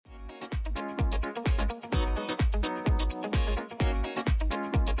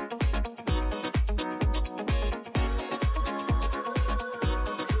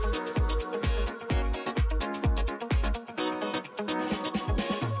Good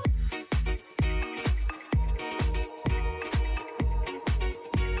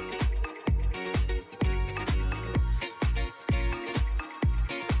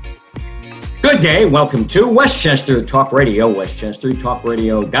day. Welcome to Westchester Talk Radio,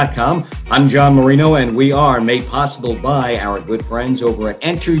 westchestertalkradio.com. I'm John Marino, and we are made possible by our good friends over at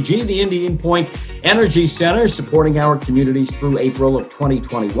Entergy, the Indian Point Energy Center, supporting our communities through April of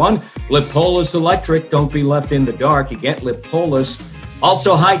 2021. Lipolis Electric, don't be left in the dark. You get Lipolis.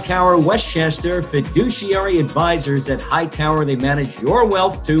 Also, Hightower Westchester, fiduciary advisors at Hightower. They manage your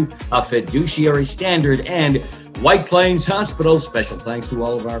wealth to a fiduciary standard. And White Plains Hospital, special thanks to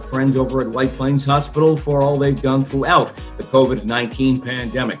all of our friends over at White Plains Hospital for all they've done throughout the COVID-19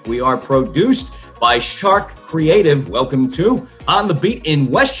 pandemic. We are produced by Shark Creative. Welcome to On the Beat in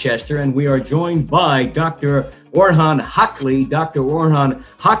Westchester, and we are joined by Dr. Orhan Hakli. Dr. Orhan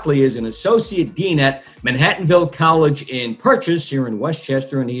Hakli is an associate dean at Manhattanville College in Purchase here in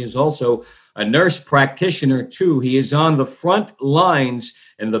Westchester, and he is also a nurse practitioner too. He is on the front lines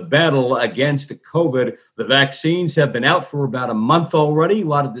in the battle against COVID. The vaccines have been out for about a month already. A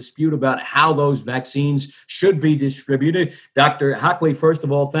lot of dispute about how those vaccines should be distributed. Dr. Hakli, first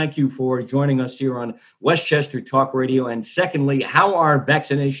of all, thank you for joining us here on Westchester Talk Radio. And secondly, how are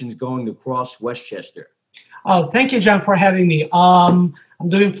vaccinations going across Westchester? Thank you, John, for having me. I'm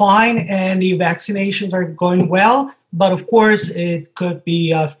doing fine, and the vaccinations are going well. But of course, it could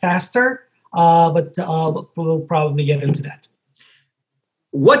be faster, but we'll probably get into that.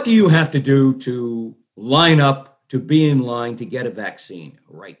 What do you have to do to line up, to be in line to get a vaccine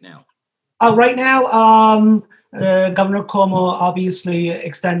right now? Right now, Governor Cuomo obviously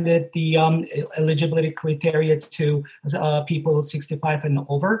extended the eligibility criteria to people 65 and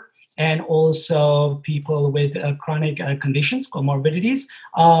over, and also people with chronic conditions, comorbidities.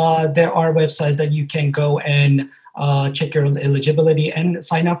 There are websites that you can go and check your eligibility and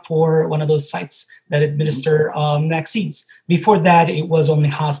sign up for one of those sites that administer vaccines. Before that, it was only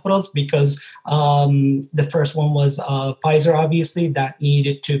hospitals because the first one was Pfizer, obviously, that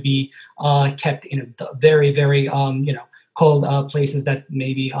needed to be kept in a very, very, cold places that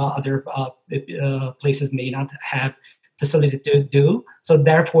maybe other places may not have facility to do. So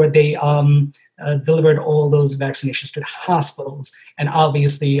therefore, they delivered all those vaccinations to the hospitals, and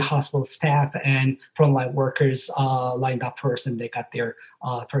obviously hospital staff and frontline workers lined up first, and they got their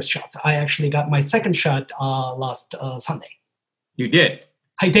first shots. I actually got my second shot last Sunday. You did?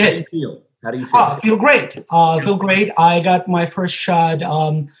 I did. How do you feel? I feel great. Feel great. I got my first shot,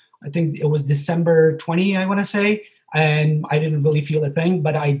 I think it was December 20, I want to say, and I didn't really feel a thing,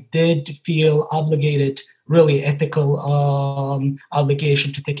 but I did feel obligated, really ethical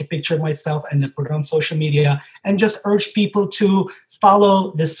obligation to take a picture of myself and then put it on social media and just urge people to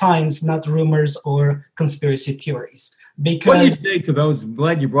follow the science, not rumors or conspiracy theories. Because what do you say to those? I'm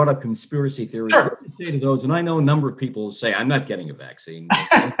glad you brought up conspiracy theories. Sure. What do you say to those? And I know a number of people say, I'm not getting a vaccine.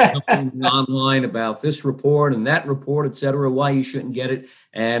 Something online about this report and that report, et cetera, why you shouldn't get it.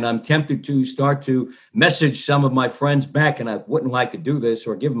 And I'm tempted to start to message some of my friends back, and I wouldn't like to do this,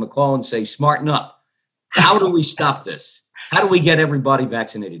 or give them a call and say, smarten up. How do we stop this? How do we get everybody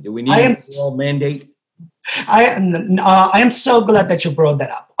vaccinated? Do we need a mandate? I am so glad that you brought that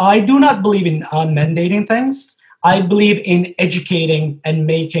up. I do not believe in mandating things. I believe in educating and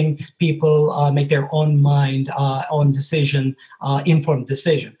making people make their own mind, own decision, informed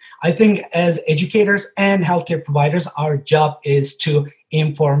decision. I think as educators and healthcare providers, our job is to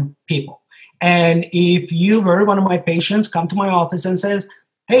inform people. And if you were one of my patients, come to my office and says,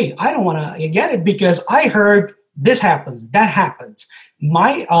 hey, I don't want to get it because I heard this happens, that happens.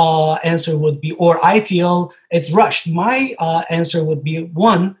 My answer would be, or I feel it's rushed. My answer would be,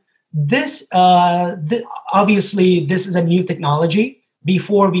 one, this obviously this is a new technology.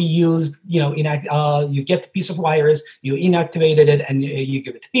 Before we used, you get the piece of virus, you inactivated it, and you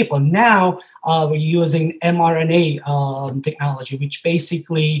give it to people. Now we're using mRNA technology, which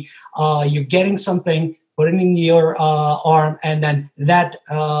basically you're getting something, put it in your arm, and then that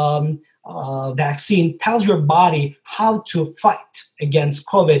vaccine tells your body how to fight against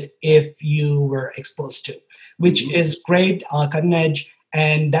COVID if you were exposed to, which is great, cutting edge.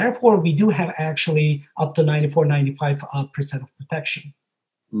 And therefore, we do have actually up to 95% of protection.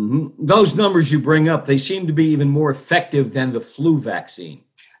 Mm-hmm. Those numbers you bring up, they seem to be even more effective than the flu vaccine.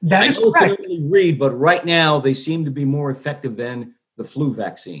 That is correct. I don't read, but right now they seem to be more effective than the flu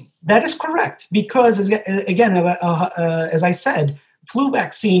vaccine. That is correct. Because, again, as I said, flu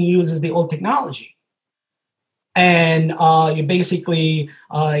vaccine uses the old technology. And you're basically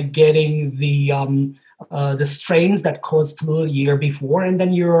getting the the strains that caused flu the year before, and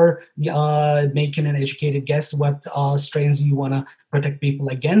then you're making an educated guess what strains you want to protect people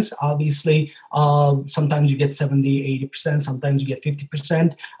against. Obviously, sometimes you get 70, 80%, sometimes you get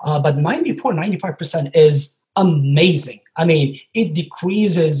 50%, but 94, 95% is amazing. I mean, it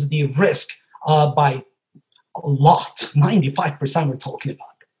decreases the risk by a lot. 95% we're talking about.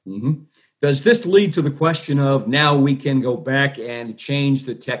 Mm-hmm. Does this lead to the question of now we can go back and change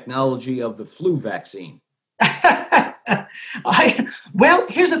the technology of the flu vaccine? Well,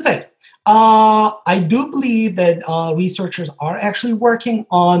 here's the thing. I do believe that researchers are actually working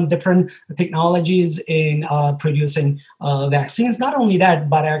on different technologies in producing vaccines. Not only that,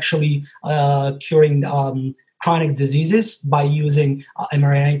 but actually curing chronic diseases by using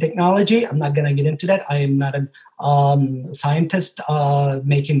mRNA technology. I'm not going to get into that. I am not a scientist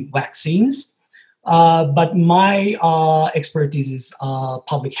making vaccines, but my expertise is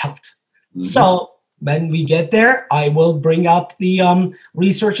public health. Mm-hmm. So when we get there, I will bring up the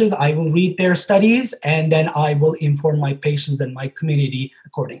researchers, I will read their studies, and then I will inform my patients and my community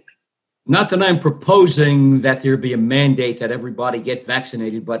accordingly. Not that I'm proposing that there be a mandate that everybody get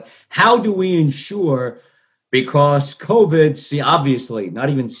vaccinated, but how do we ensure, because COVID, obviously, not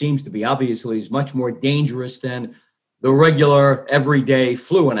even seems to be, obviously, is much more dangerous than the regular everyday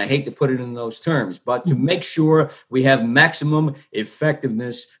flu, and I hate to put it in those terms, but to make sure we have maximum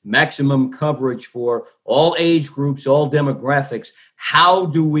effectiveness, maximum coverage for all age groups, all demographics, how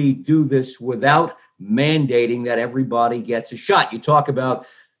do we do this without mandating that everybody gets a shot? You talk about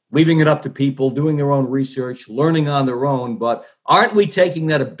leaving it up to people, doing their own research, learning on their own, but aren't we taking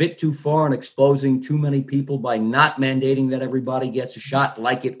that a bit too far and exposing too many people by not mandating that everybody gets a shot,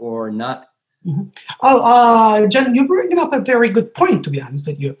 like it or not? Mm-hmm. Jen, you're bringing up a very good point, to be honest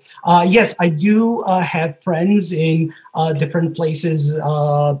with you. Yes, I do have friends in different places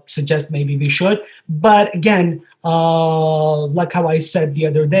suggest maybe we should. But again, like how I said the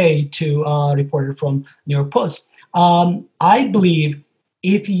other day to a reporter from New York Post, I believe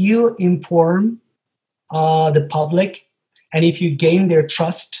if you inform the public and if you gain their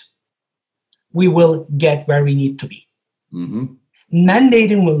trust, we will get where we need to be. Mm-hmm.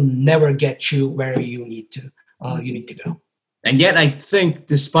 Mandating will never get you where you need to go. And yet I think,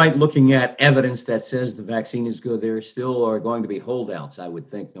 despite looking at evidence that says the vaccine is good, there still are going to be holdouts, I would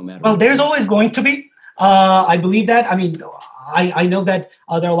think, no matter what. Well, there's always going to be. I believe that. I mean, I know that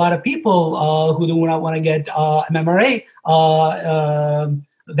there are a lot of people who do not want to get MMRA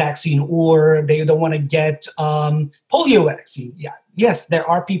vaccine, or they don't want to get polio vaccine. Yeah, yes, there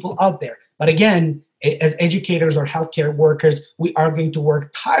are people out there. But again, as educators or healthcare workers, we are going to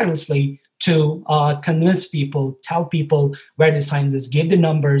work tirelessly to convince people, tell people where the science is, give the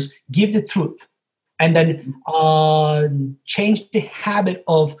numbers, give the truth, and then change the habit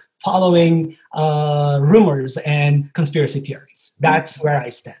of following rumors and conspiracy theories. That's where I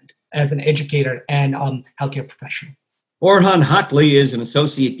stand as an educator and healthcare professional. Orhan Hakli is an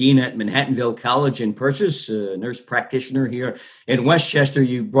associate dean at Manhattanville College in Purchase, a nurse practitioner here in Westchester.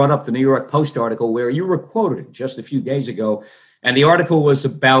 You brought up the New York Post article where you were quoted just a few days ago, and the article was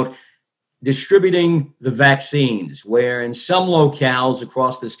about distributing the vaccines, where in some locales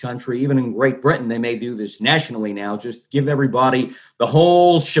across this country, even in Great Britain, they may do this nationally now, just give everybody the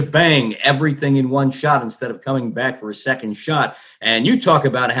whole shebang, everything in one shot instead of coming back for a second shot. And you talk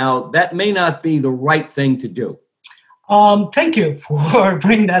about how that may not be the right thing to do. Thank you for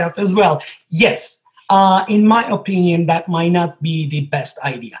bringing that up as well. Yes, in my opinion, that might not be the best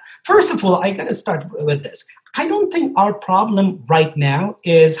idea. First of all, I got to start with this. I don't think our problem right now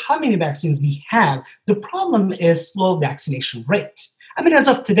is how many vaccines we have. The problem is slow vaccination rate. I mean, as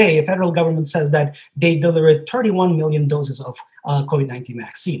of today, the federal government says that they delivered 31 million doses of COVID-19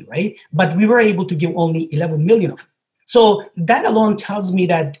 vaccine, right? But we were able to give only 11 million of them. So that alone tells me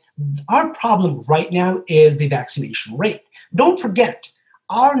that our problem right now is the vaccination rate. Don't forget,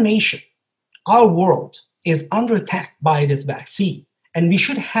 our nation, our world is under attack by this vaccine. And we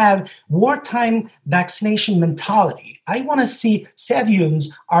should have wartime vaccination mentality. I want to see stadiums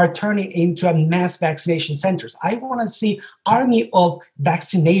are turning into mass vaccination centers. I want to see army of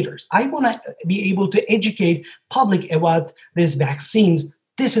vaccinators. I want to be able to educate public about these vaccines.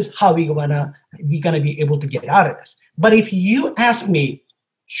 This is how we're gonna be able to get out of this. But if you ask me,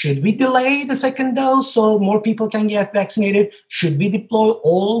 should we delay the second dose so more people can get vaccinated? Should we deploy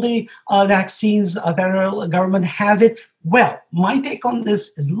all the vaccines the federal government has it? Well, my take on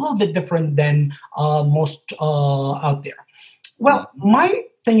this is a little bit different than most out there. Well, my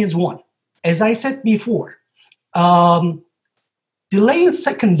thing is one, as I said before, delaying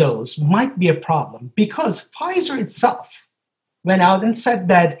second dose might be a problem because Pfizer itself went out and said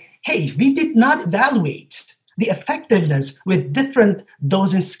that hey, we did not evaluate the effectiveness with different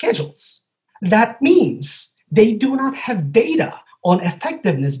dosing schedules. That means they do not have data on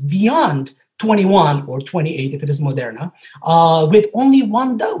effectiveness beyond 21 or 28, if it is Moderna, with only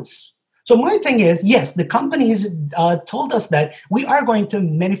one dose. So my thing is, yes, the companies told us that we are going to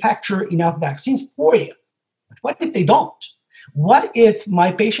manufacture enough vaccines for you. But what if they don't? What if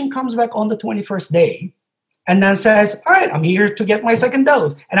my patient comes back on the 21st day and then says, all right, I'm here to get my second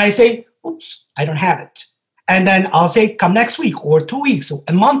dose. And I say, oops, I don't have it. And then I'll say, come next week or 2 weeks, or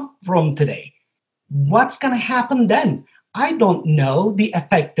a month from today. What's going to happen then? I don't know the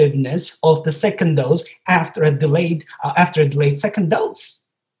effectiveness of the second dose after a delayed second dose.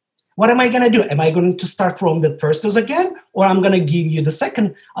 What am I going to do? Am I going to start from the first dose again, or I'm going to give you the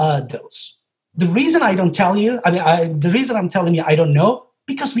second dose? The reason I don't tell you, the reason I'm telling you I don't know,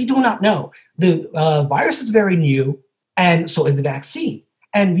 because we do not know. The virus is very new, and so is the vaccine.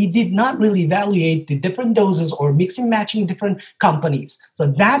 And we did not really evaluate the different doses or mixing, matching different companies. So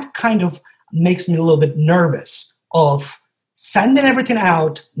that kind of makes me a little bit nervous of sending everything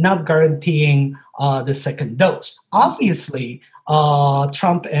out, not guaranteeing the second dose. Obviously,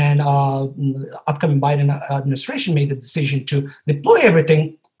 Trump and upcoming Biden administration made the decision to deploy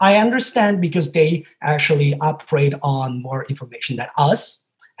everything. I understand because they actually operate on more information than us.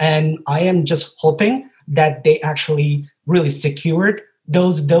 And I am just hoping that they actually really secured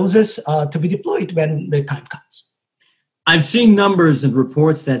those doses to be deployed when the time comes. I've seen numbers and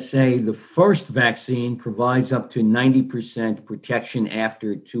reports that say the first vaccine provides up to 90% protection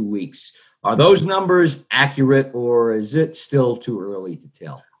after 2 weeks. Are those numbers accurate, or is it still too early to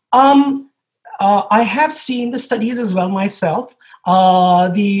tell? I have seen the studies as well myself.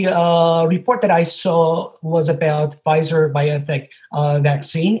 The report that I saw was about Pfizer BioNTech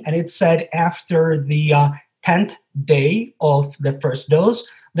vaccine, and it said after the 10th day of the first dose,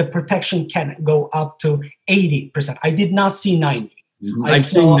 the protection can go up to 80%. I did not see 90. Mm-hmm. I've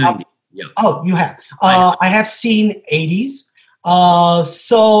seen 90. Yeah. Oh, you have. I have seen 80s.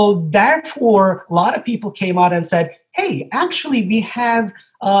 So therefore, a lot of people came out and said, hey, actually, we have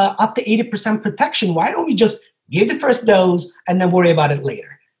up to 80% protection. Why don't we just give the first dose and then worry about it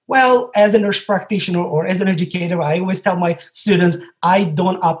later? Well, as a nurse practitioner or as an educator, I always tell my students, I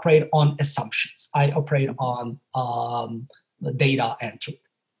don't operate on assumptions. I operate on the data and truth.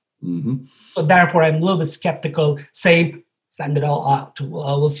 Mm-hmm. So therefore, I'm a little bit skeptical, saying, send it all out.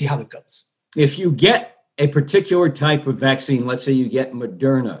 We'll see how it goes. If you get a particular type of vaccine, let's say you get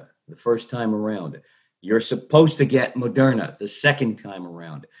Moderna the first time around, you're supposed to get Moderna the second time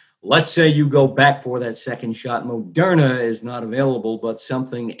around. Let's say you go back for that second shot. Moderna is not available, but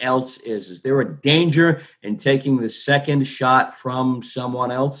something else is. Is there a danger in taking the second shot from someone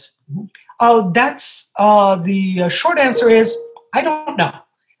else? That's the short answer is, I don't know.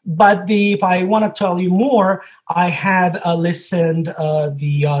 But if I want to tell you more, I have listened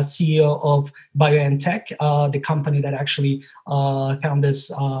the CEO of BioNTech, the company that actually found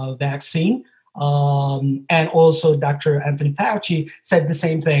this vaccine, and also Dr. Anthony Fauci said the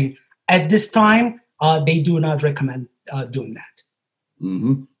same thing. At this time, they do not recommend doing that.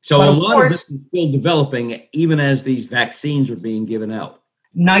 Mm-hmm. So but a lot of this is still developing, even as these vaccines are being given out.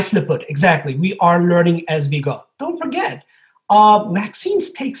 Nicely put. Exactly. We are learning as we go. Don't forget,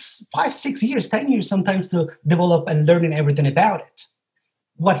 vaccines takes 5, 6 years, 10 years sometimes to develop and learning everything about it.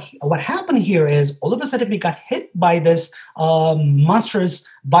 What happened here is all of a sudden we got hit by this monstrous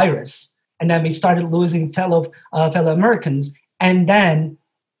virus, and then we started losing fellow Americans, and then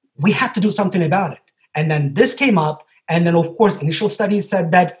we had to do something about it. And then this came up, and then of course initial studies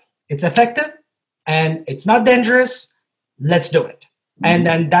said that it's effective and it's not dangerous. Let's do it. Mm-hmm. And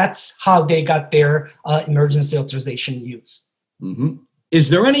then that's how they got their emergency authorization use. Mm-hmm. Is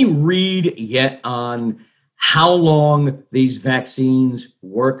there any read yet on how long these vaccines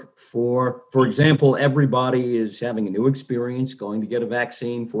work for? For example, everybody is having a new experience going to get a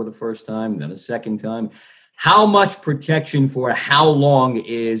vaccine for the first time, then a second time. How much protection for how long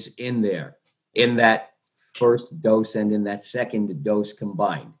is in there in that first dose and in that second dose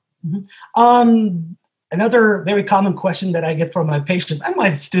combined? Mm-hmm. Another very common question that I get from my patients and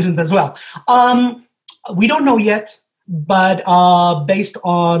my students as well. We don't know yet. But based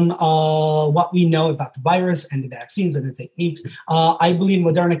on what we know about the virus and the vaccines and the techniques, I believe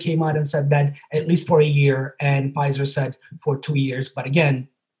Moderna came out and said that at least for a year, and Pfizer said for 2 years. But again,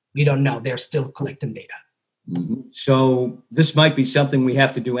 we don't know. They're still collecting data. Mm-hmm. So this might be something we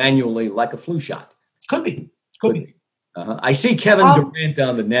have to do annually, like a flu shot. Could be. Uh-huh. I see Kevin Durant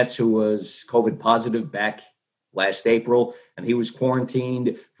on the Nets, who was COVID positive back last April, and he was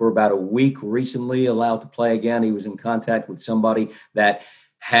quarantined for about a week recently, allowed to play again. He was in contact with somebody that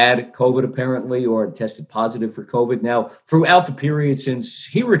had COVID apparently, or tested positive for COVID. Now, throughout the period since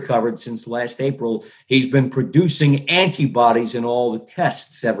he recovered, since last April, he's been producing antibodies in all the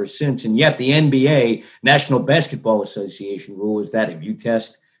tests ever since. And yet the NBA, National Basketball Association rule is that if you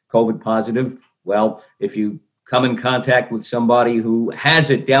test COVID positive, well, if you come in contact with somebody who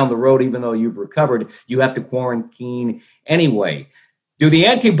has it down the road, even though you've recovered, you have to quarantine anyway. Do the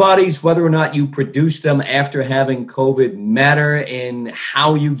antibodies, whether or not you produce them after having COVID, matter in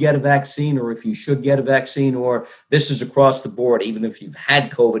how you get a vaccine, or if you should get a vaccine, or this is across the board, even if you've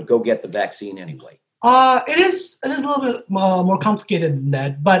had COVID, go get the vaccine anyway? It is a little bit more complicated than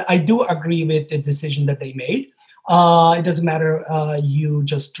that, but I do agree with the decision that they made. It doesn't matter you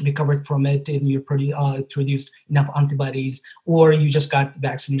just recovered from it and you produced enough antibodies, or you just got the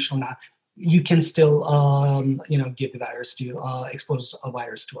vaccination or not. You can still, give the virus to expose a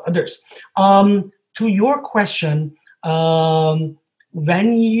virus to others. To your question,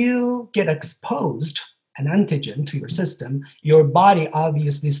 when you get exposed an antigen to your system, your body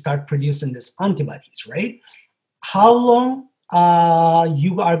obviously start producing these antibodies, right? How long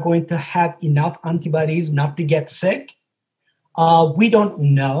you are going to have enough antibodies not to get sick? We don't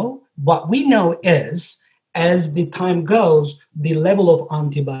know. What we know is, as the time goes, the level of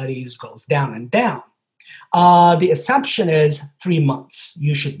antibodies goes down and down. The assumption is 3 months,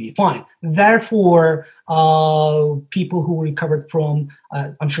 you should be fine. Therefore, people who recovered from,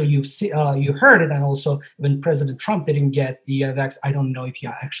 I'm sure you heard it, and also when President Trump didn't get the vaccine, I don't know if he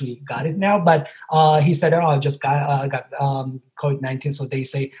actually got it now, but he said, I just got COVID-19, so they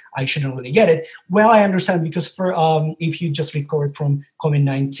say I shouldn't really get it. Well, I understand, because if you just recovered from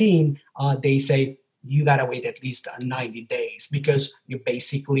COVID-19, they say, you got to wait at least 90 days, because you're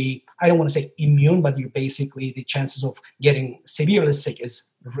basically, I don't want to say immune, but you're basically, the chances of getting severely sick is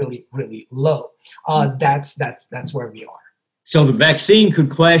really, really low. That's where we are. So the vaccine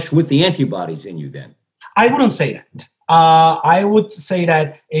could clash with the antibodies in you then? I wouldn't say that. I would say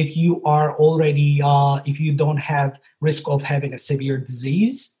that if you are already, if you don't have risk of having a severe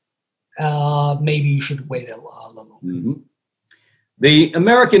disease, maybe you should wait a little. Mm-hmm. The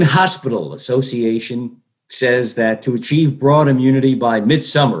American Hospital Association says that to achieve broad immunity by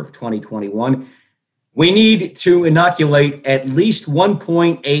midsummer of 2021, we need to inoculate at least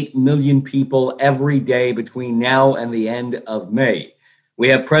 1.8 million people every day between now and the end of May. We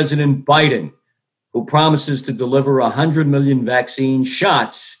have President Biden, who promises to deliver 100 million vaccine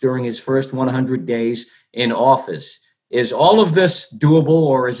shots during his first 100 days in office. Is all of this doable,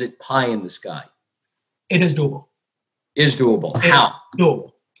 or is it pie in the sky? It is doable. Is doable. How?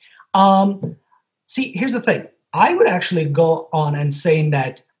 Doable. See, here's the thing. I would actually go on and saying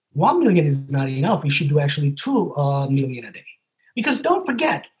that 1 million is not enough. We should do actually 2 million a day. Because don't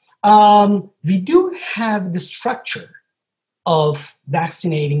forget, we do have the structure of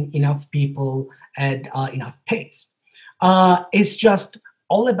vaccinating enough people at enough pace. It's just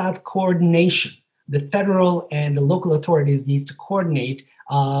all about coordination. The federal and the local authorities needs to coordinate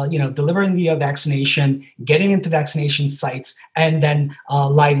delivering the vaccination, getting into vaccination sites, and then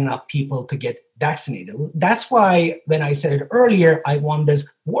lining up people to get vaccinated. That's why when I said it earlier, I want this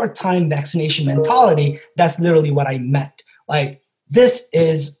wartime vaccination mentality. That's literally what I meant. Like, this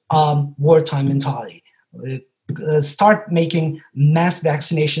is wartime mentality. Start making mass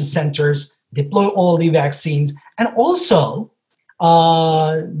vaccination centers, deploy all the vaccines, and also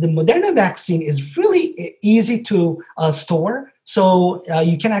the Moderna vaccine is really easy to store. So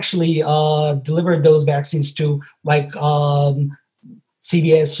you can actually deliver those vaccines to like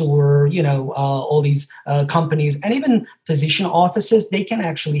CVS or, all these companies, and even physician offices. They can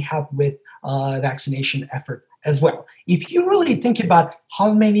actually help with vaccination effort as well. If you really think about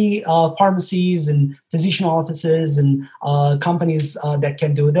how many pharmacies and physician offices and companies that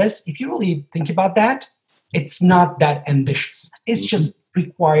can do this, if you really think about that, it's not that ambitious. It just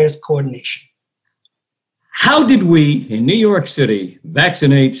requires coordination. How did we, in New York City,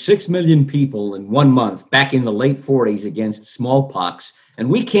 vaccinate 6 million people in 1 month back in the late 40s against smallpox, and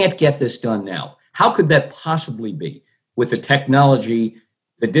we can't get this done now? How could that possibly be with the technology,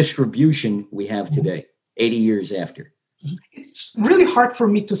 the distribution we have today, 80 years after? It's really hard for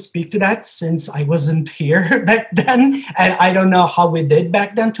me to speak to that since I wasn't here back then, and I don't know how we did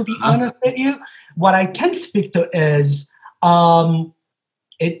back then, to be honest with you. What I can speak to is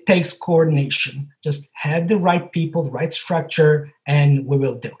it takes coordination. Just have the right people, the right structure, and we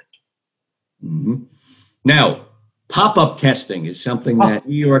will do it. Mm-hmm. Now, pop-up testing is something that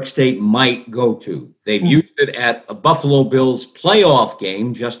New York State might go to. They've used it at a Buffalo Bills playoff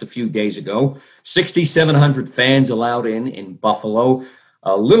game just a few days ago. 6,700 fans allowed in Buffalo.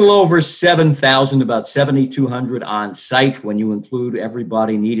 a little over 7,000, about 7,200 on site when you include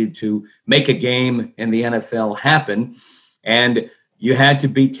everybody needed to make a game in the NFL happen. And you had to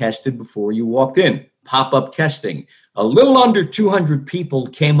be tested before you walked in. Pop-up testing. A little under 200 people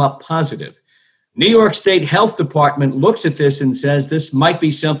came up positive. New York State Health Department looks at this and says this might be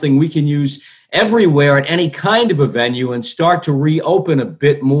something we can use everywhere at any kind of a venue and start to reopen a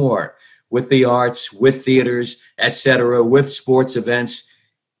bit more with the arts, with theaters, etc., with sports events.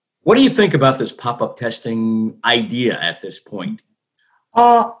 What do you think about this pop-up testing idea at this point?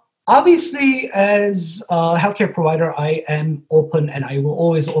 Obviously, as a healthcare provider, I am open and I will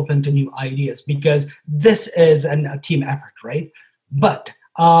always open to new ideas because this is a team effort, right? But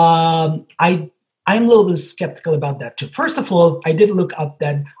I'm a little bit skeptical about that too. First of all, I did look up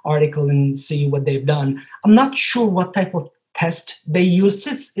that article and see what they've done. I'm not sure what type of test they use.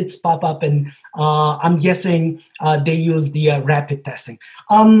 It's pop-up, and I'm guessing they use the rapid testing.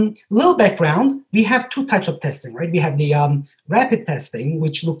 Little background, we have two types of testing, right? We have the rapid testing,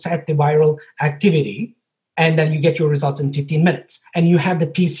 which looks at the viral activity, and then you get your results in 15 minutes. And you have the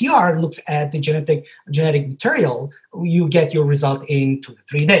PCR, looks at the genetic material, you get your result in 2 to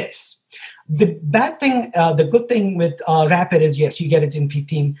 3 days. The good thing with rapid is, yes, you get it in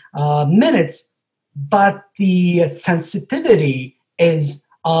 15 minutes, but the sensitivity is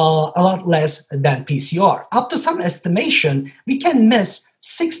a lot less than PCR. Up to some estimation, we can miss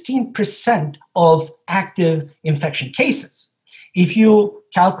 16% of active infection cases. If you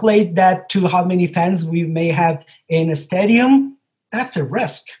calculate that to how many fans we may have in a stadium, that's a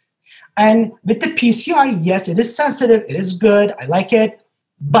risk. And with the PCR, yes, it is sensitive, it is good, I like it,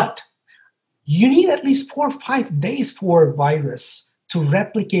 but you need at least 4 or 5 days for a virus to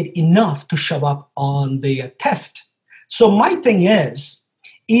replicate enough to show up on the test. So my thing is,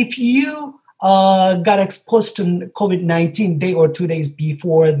 if you got exposed to COVID-19 day or 2 days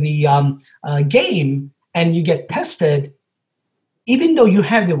before the game and you get tested, even though you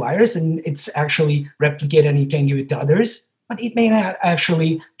have the virus and it's actually replicated and you can give it to others, but it may not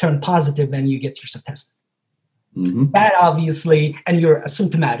actually turn positive when you get yourself tested. Mm-hmm. That obviously, and you're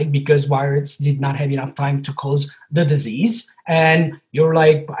asymptomatic because virus did not have enough time to cause the disease, and you're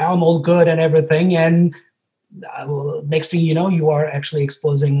like, I'm all good and everything, and next thing you know, you are actually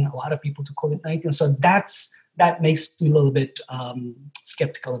exposing a lot of people to COVID-19. So that makes me a little bit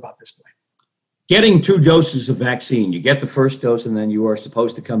skeptical about this plan. Getting 2 doses of vaccine, you get the first dose, and then you are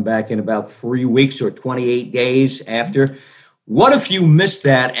supposed to come back in about 3 weeks or 28 days after. What if you miss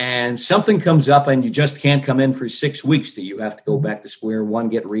that and something comes up and you just can't come in for 6 weeks? Do you have to go back to square one,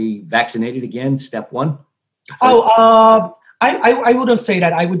 get re-vaccinated again, step one? I wouldn't say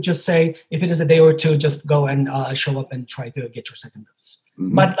that. I would just say if it is a day or two, just go and show up and try to get your second dose.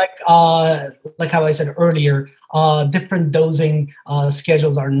 Mm-hmm. But like how I said earlier, different dosing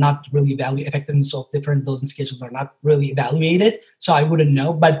schedules are not really effectiveness of different dosing schedules are not really evaluated. So I wouldn't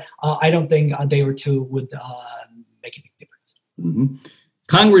know, but I don't think a day or two would make a big difference. Mm-hmm.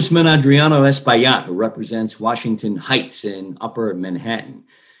 Congressman Adriano Espaillat, who represents Washington Heights in Upper Manhattan,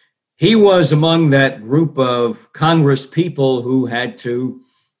 he was among that group of Congress people who had to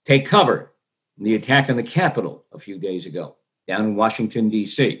take cover in the attack on the Capitol a few days ago down in Washington,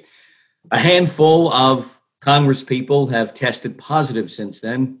 D.C. A handful of Congress people have tested positive since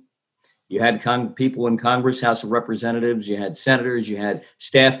then. You had people in Congress, House of Representatives, you had senators, you had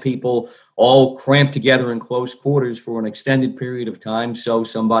staff people all cramped together in close quarters for an extended period of time. So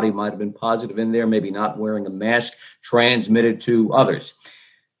somebody might have been positive in there, maybe not wearing a mask, transmitted to others.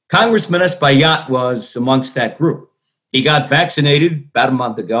 Congressman Espaillat was amongst that group. He got vaccinated about a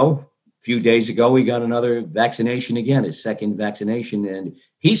month ago. A few days ago, he got another vaccination again, his second vaccination, and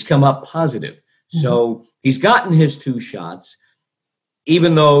he's come up positive. Mm-hmm. So he's gotten his 2 shots.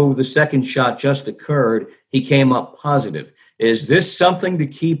 Even though the second shot just occurred, he came up positive. Is this something to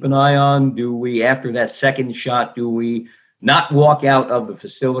keep an eye on? Do we, after that second shot, do we not walk out of the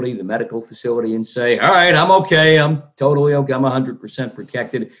facility, the medical facility, and say, all right, I'm okay, I'm totally okay, I'm 100%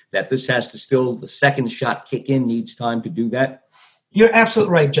 protected, that this has to still, the second shot kick in, needs time to do that? You're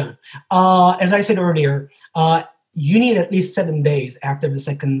absolutely right, John. As I said earlier, you need at least 7 days after the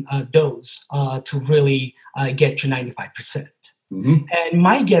second dose to really get you 95%. Mm-hmm. And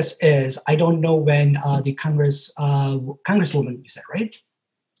my guess is, I don't know when the Congresswoman, you said, right?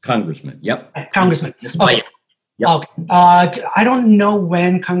 Congressman, yep. Congressman. Okay. Yep. Okay. I don't know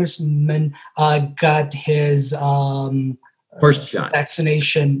when Congressman got his first shot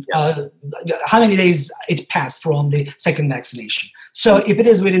vaccination. Yep. How many days it passed from the second vaccination? So if it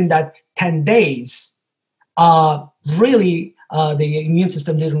is within that 10 days, really, the immune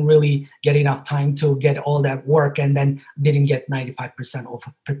system didn't really get enough time to get all that work, and then didn't get 95% of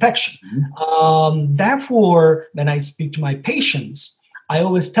protection. Therefore, when I speak to my patients, I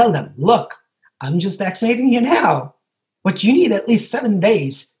always tell them, look, I'm just vaccinating you now, but you need at least 7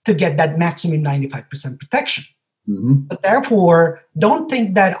 days to get that maximum 95% protection. But therefore, don't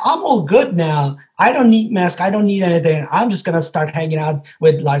think that I'm all good now. I don't need mask. I don't need anything. I'm just going to start hanging out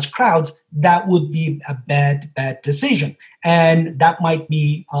with large crowds. That would be a bad decision. And that might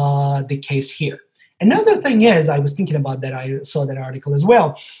be the case here. Another thing is, I was thinking about that. I saw that article as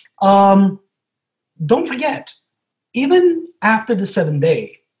well. Don't forget, even after the 7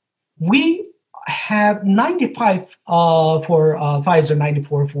 day, we have 95 for Pfizer,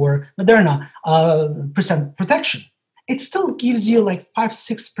 94 for Moderna percent protection. It still gives you like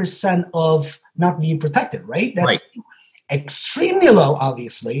 5-6% of not being protected, right? That's extremely low,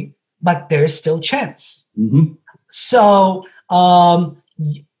 obviously, but there's still chance. So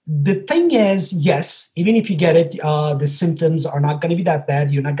the thing is, yes, even if you get it, the symptoms are not going to be that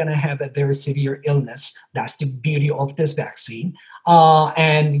bad. You're not going to have a very severe illness. That's the beauty of this vaccine.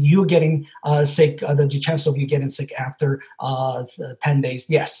 And you getting sick, the chance of you getting sick after 10 days,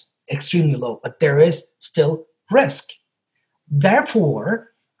 yes, extremely low, but there is still risk.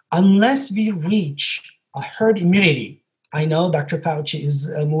 Therefore, unless we reach a herd immunity, I know Dr. Fauci is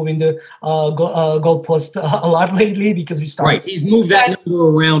moving the goalpost a lot lately because we started. Right, he's moved that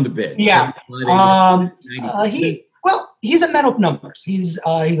number around a bit. Yeah, he's a man of numbers. He's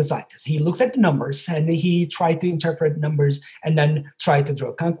a scientist. He looks at the numbers and he tried to interpret numbers and then try to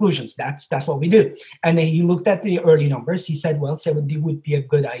draw conclusions. That's what we do. And then he looked at the early numbers. He said, well, 70 would be a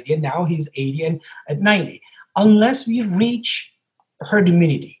good idea. Now he's 80 and at 90. Unless we reach herd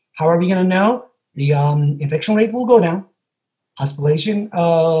immunity, how are we going to know? The infection rate will go down. Hospitalization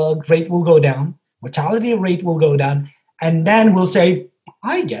rate will go down. Mortality rate will go down. And then we'll say,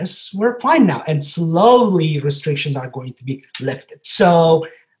 I guess we're fine now. And slowly restrictions are going to be lifted. So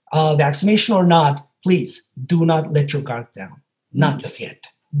vaccination or not, please do not let your guard down. Not just yet.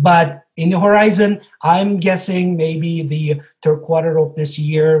 But in the horizon, I'm guessing maybe the third quarter of this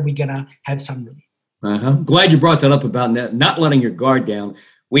year, we're going to have some relief. Glad you brought that up about not letting your guard down.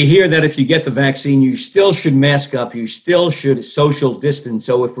 We hear that if you get the vaccine, you still should mask up. You still should social distance.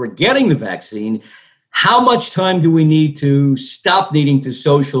 So if we're getting the vaccine, how much time do we need to stop needing to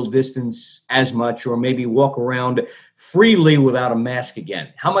social distance as much, or maybe walk around freely without a mask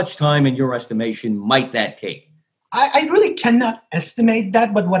again? How much time, in your estimation, might that take? I really cannot estimate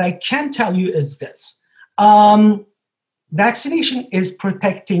that, but what I can tell you is this. Vaccination is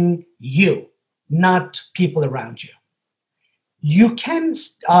protecting you, not people around you. You can,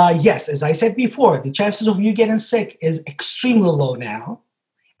 yes, as I said before, the chances of you getting sick is extremely low now.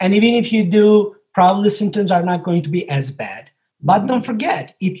 And even if you do, probably symptoms are not going to be as bad. But don't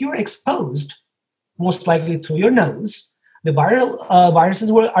forget, if you're exposed, most likely through your nose, the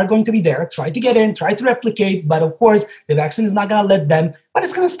viruses are going to be there. Try to get in, try to replicate. But of course, the vaccine is not going to let them, but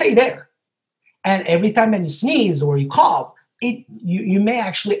it's going to stay there. And every time that you sneeze or you cough, you may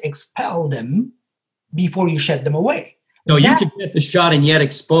actually expel them before you shed them away. So you can get the shot and yet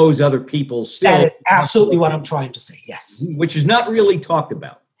expose other people still. That is absolutely what I'm trying to say, yes. Which is not really talked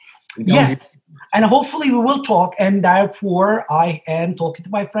about. Yes, and hopefully we will talk, and therefore I am talking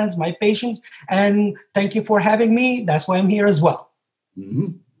to my friends, my patients, and thank you for having me. That's why I'm here as well.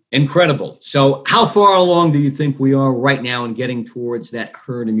 Incredible. So how far along do you think we are right now in getting towards that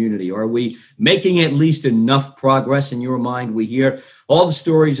herd immunity? Are we making at least enough progress in your mind? We hear all the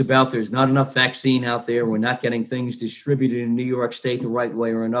stories about there's not enough vaccine out there. We're not getting things distributed in New York State the right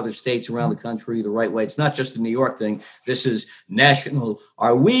way or in other states around the country the right way. It's not just a New York thing. This is national.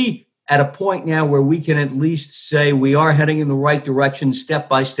 Are we at a point now where we can at least say we are heading in the right direction step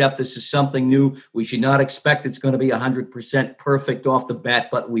by step? This is something new. We should not expect it's going to be 100% perfect off the bat,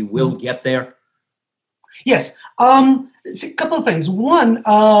 but we will get there. Yes. It's a couple of things. One,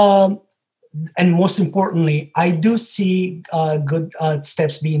 and most importantly, I do see good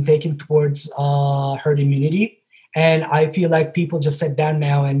steps being taken towards herd immunity. And I feel like people just sit down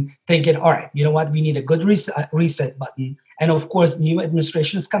now and thinking, all right, you know what? We need a good reset button. And of course, new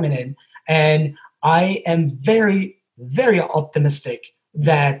administration is coming in. And I am very, very optimistic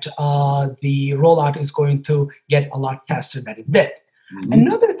that the rollout is going to get a lot faster than it did.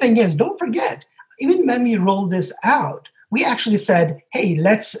 Another thing is, don't forget, even when we rolled this out, we actually said, hey,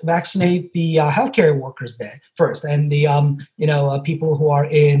 let's vaccinate the healthcare workers there first, and the people who are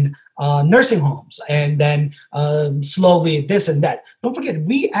in nursing homes, and then slowly this and that. Don't forget,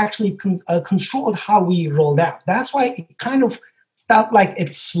 we actually controlled how we rolled out. That's why it kind of felt like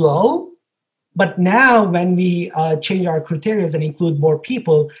it's slow, But now when we change our criteria and include more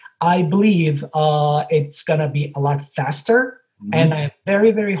people, I believe it's going to be a lot faster. Mm-hmm. And I'm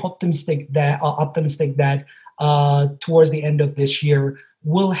very, very optimistic that towards the end of this year,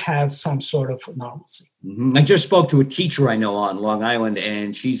 we'll have some sort of normalcy. Mm-hmm. I just spoke to a teacher I know on Long Island,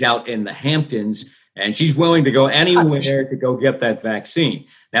 and she's out in the Hamptons, and she's willing to go anywhere to go get that vaccine.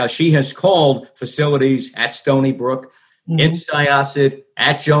 Now, she has called facilities at Stony Brook, in Syosset,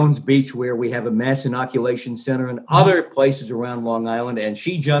 at Jones Beach, where we have a mass inoculation center, and other places around Long Island. And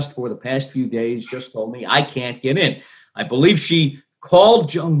she just, for the past few days, just told me, I can't get in. I believe she called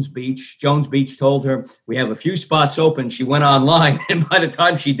Jones Beach. Jones Beach told her, we have a few spots open. She went online, and by the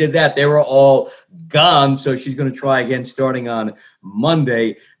time she did that, they were all gone. So she's going to try again starting on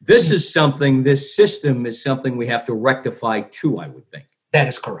Monday. This system is something we have to rectify too, I would think. That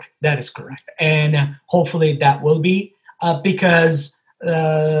is correct. And hopefully that will be. Because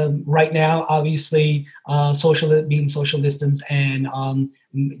right now, obviously, being social distant and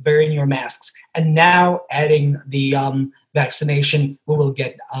wearing your masks, and now adding the vaccination, we will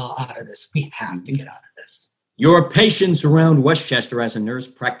get out of this. We have to get out of this. Your patients around Westchester as a nurse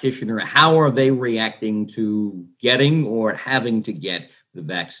practitioner, how are they reacting to getting or having to get the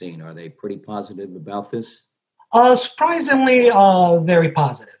vaccine? Are they pretty positive about this? Surprisingly, very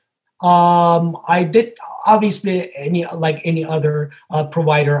positive. I did, obviously, any other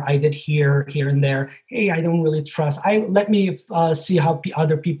provider, I did hear here and there, hey, I don't really trust. Let me see how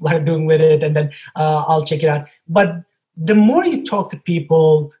other people are doing with it, and then I'll check it out. But the more you talk to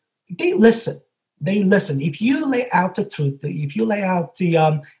people, they listen. If you lay out the truth, if you lay out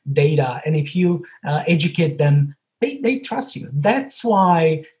the data, and if you educate them, they trust you. That's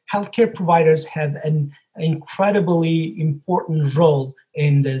why healthcare providers have an incredibly important role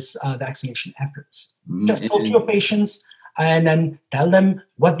in this vaccination efforts. Just talk to your patients and then tell them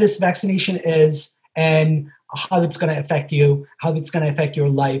what this vaccination is and how it's going to affect you, how it's going to affect your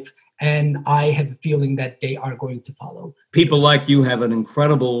life. And I have a feeling that they are going to follow. People like you have an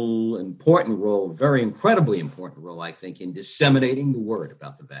incredibly important role, I think, in disseminating the word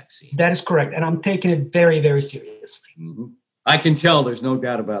about the vaccine. That is correct. And I'm taking it very, very seriously. Mm-hmm. I can tell, there's no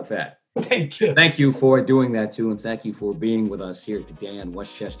doubt about that. Thank you. Thank you for doing that, too, and thank you for being with us here today on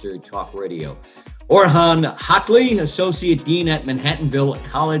Westchester Talk Radio. Orhan Hakli, Associate Dean at Manhattanville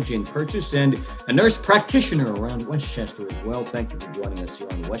College in Purchase, and a nurse practitioner around Westchester as well. Thank you for joining us here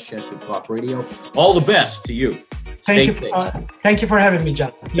on Westchester Talk Radio. All the best to you. Thank you for having me,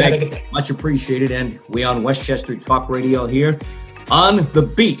 John. You have a good day. Much appreciated, and we on Westchester Talk Radio here. On the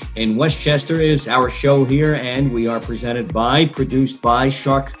Beat in Westchester is our show here, and we are produced by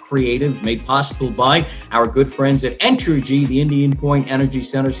Shark Creative, made possible by our good friends at Entergy, the Indian Point Energy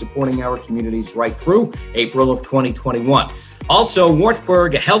Center, supporting our communities right through April of 2021. Also,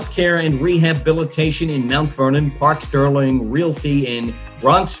 Wartburg Healthcare and Rehabilitation in Mount Vernon, Park Sterling Realty in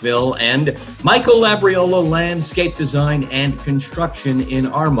Bronxville, and Michael Labriola Landscape Design and Construction in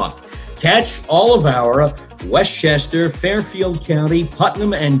Armonk. Catch all of our Westchester, Fairfield County,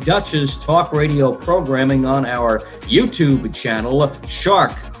 Putnam, and Dutchess Talk Radio programming on our YouTube channel,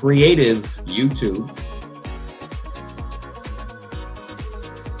 Shark Creative YouTube.